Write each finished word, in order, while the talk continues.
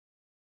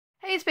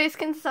Hey Space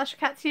Kids, it's Astro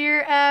Cats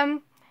here.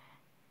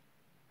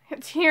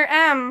 It's here,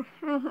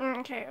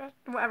 okay,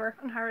 whatever,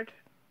 unheard.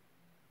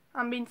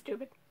 I'm being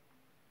stupid.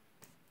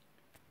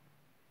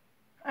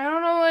 I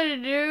don't know what to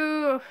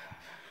do.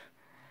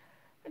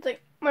 It's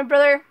like, my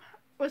brother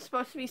was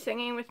supposed to be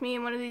singing with me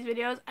in one of these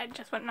videos. I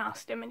just went and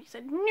asked him and he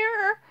said, no,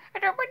 I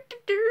don't want to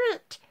do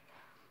it.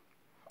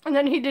 And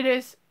then he did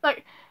his,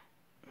 like,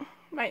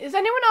 right, has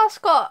anyone else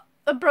got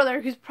a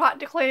brother who's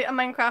practically a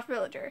Minecraft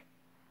villager?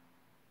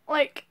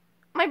 Like,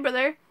 my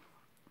brother,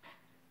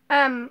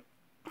 what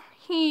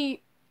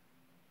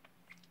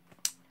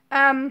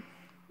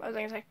was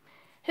I gonna say?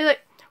 He's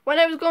like, when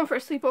I was going for a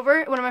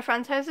sleepover at one of my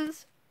friend's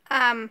houses,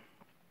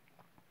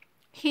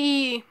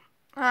 he,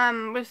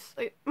 was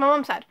like, my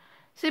mum said,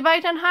 say bye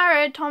to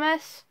Harrod,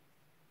 Thomas.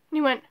 And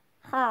he went,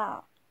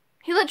 huh.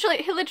 He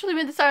literally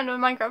made the sound of a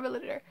Minecraft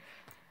villager.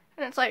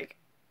 And it's like,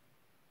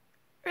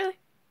 really?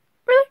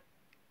 Really?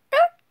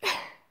 Really?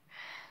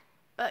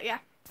 But yeah.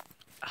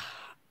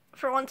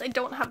 For once, I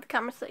don't have the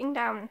camera sitting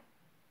down.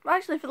 Well,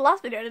 actually, for the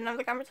last video, I didn't have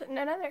the camera sitting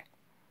down either.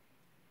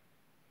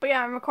 But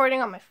yeah, I'm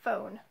recording on my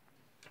phone.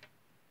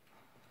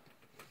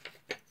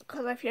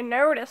 Because if you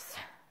notice,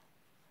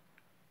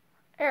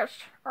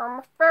 it's on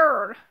my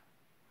phone.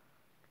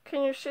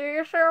 Can you see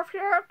yourself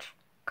yet?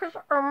 Because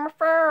on my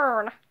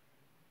phone.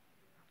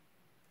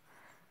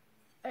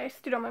 I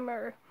stood on my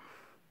mirror.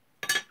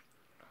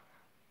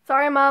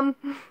 Sorry, Mum.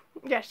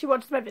 Yeah, she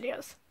watches my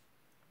videos.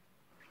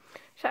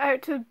 Shout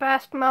out to the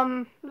best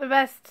mum,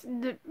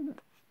 the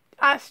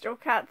Astro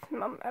Cats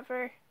mum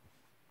ever.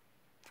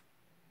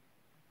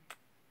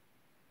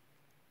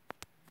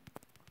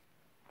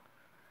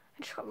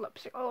 I just got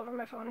lipstick all over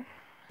my phone.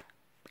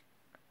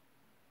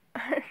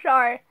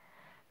 Sorry.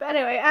 But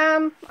anyway, I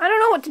don't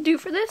know what to do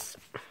for this.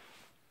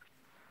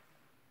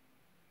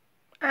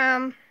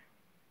 It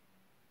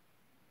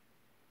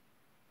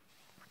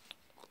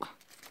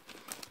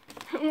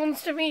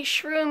wants to be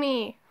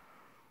shroomy.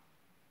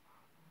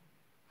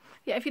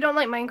 Yeah, if you don't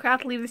like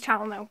Minecraft, leave this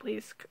channel now,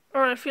 please.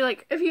 Or if you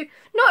like,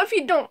 not if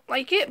you don't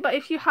like it, but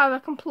if you have a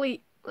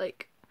complete,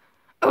 like,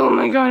 oh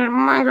my god,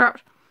 Minecraft,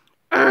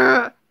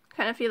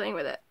 kind of feeling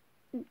with it,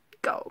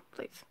 go,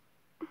 please.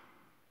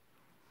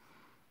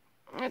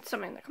 It's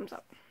something that comes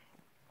up.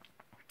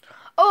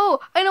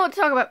 Oh, I know what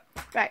to talk about.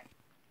 Right.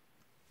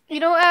 You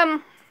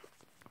know,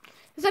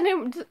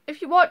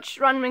 if you watch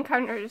Random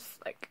Encounters,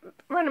 like,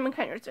 Random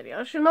Encounters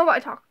videos, you'll know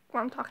what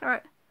I'm talking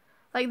about.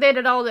 Like, they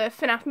did all the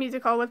FNAF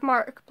musical with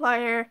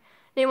Markiplier,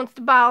 Nate Wants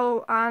to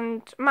Bow,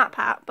 and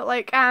MatPat, but,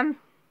 like,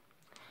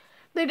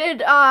 they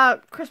did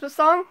a Christmas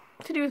song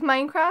to do with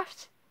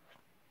Minecraft.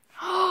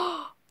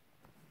 I'm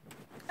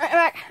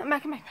back.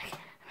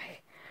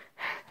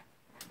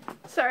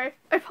 Sorry.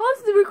 I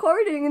paused the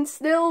recording and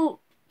still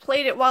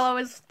played it while I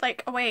was,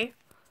 like, away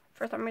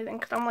for some reason,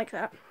 because I'm like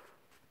that.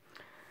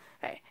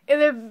 Okay.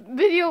 The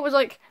video was,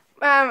 like,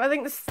 I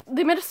think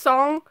they made a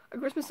song, a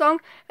Christmas song,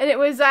 and it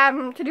was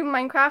to do with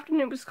Minecraft, and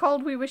it was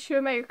called We Wish You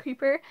a Merry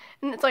Creeper,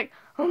 and it's like,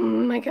 oh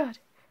my god.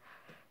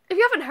 If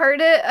you haven't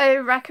heard it, I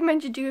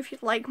recommend you do if you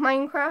like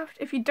Minecraft.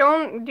 If you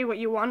don't, do what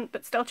you want,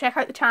 but still check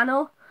out the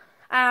channel.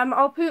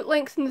 I'll put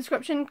links in the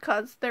description,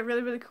 because they're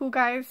really, really cool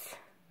guys.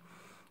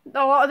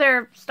 A lot of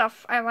their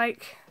stuff I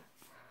like.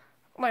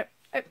 They're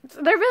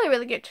really,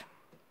 really good.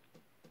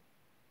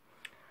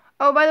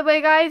 Oh, by the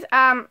way, guys,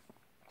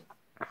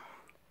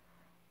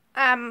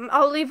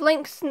 I'll leave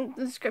links in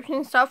the description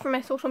and stuff for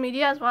my social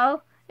media as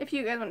well, if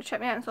you guys want to check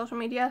me out on social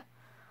media.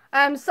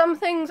 Some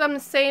things I'm the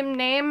same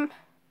name,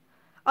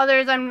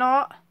 others I'm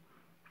not.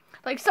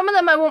 Like, some of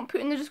them I won't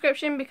put in the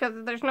description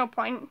because there's no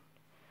point.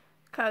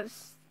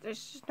 Because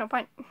there's just no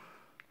point.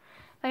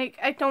 Like,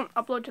 I don't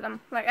upload to them.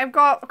 Like, I've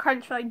got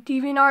cards for, like,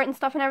 DeviantArt and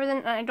stuff and everything,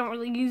 and I don't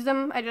really use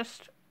them. I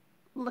just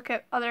look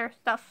at other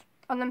stuff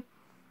on them.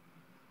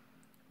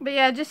 But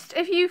yeah, just,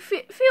 if you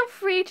feel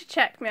free to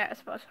check me out, I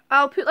suppose.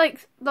 I'll put,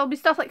 like, there'll be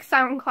stuff like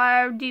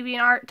SoundCloud,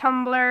 DeviantArt,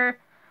 Tumblr,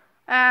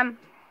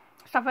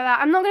 stuff like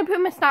that. I'm not going to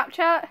put my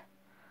Snapchat.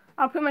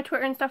 I'll put my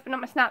Twitter and stuff, but not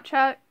my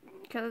Snapchat,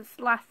 because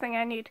the last thing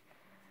I need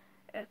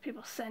is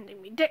people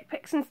sending me dick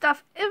pics and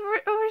stuff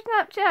over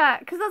Snapchat,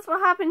 because that's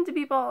what happened to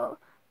people.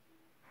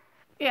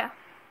 Yeah.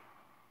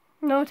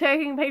 No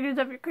taking pictures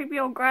of your creepy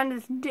old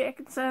granddad's dick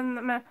and sending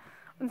them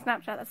on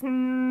Snapchat. That's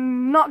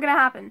not going to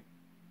happen.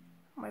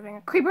 I'm waving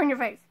a creeper in your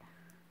face.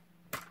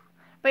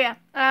 But yeah,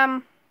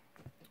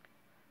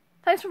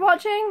 thanks for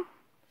watching.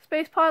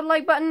 Spacepod,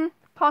 like button,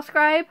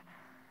 subscribe,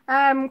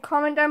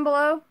 comment down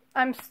below.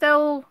 I'm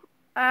still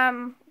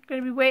going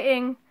to be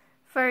waiting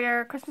for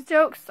your Christmas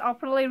jokes. I'll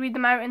probably read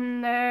them out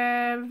in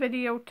the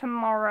video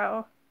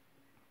tomorrow.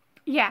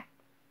 Yeah,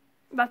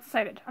 that's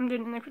decided. I'm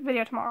doing it in the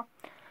video tomorrow.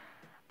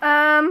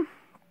 Well,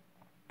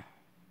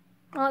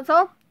 that's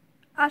all.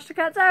 Astro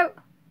Cats out.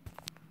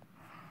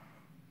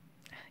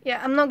 Yeah,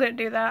 I'm not gonna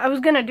do that. I was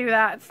gonna do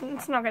that.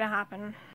 It's not gonna happen.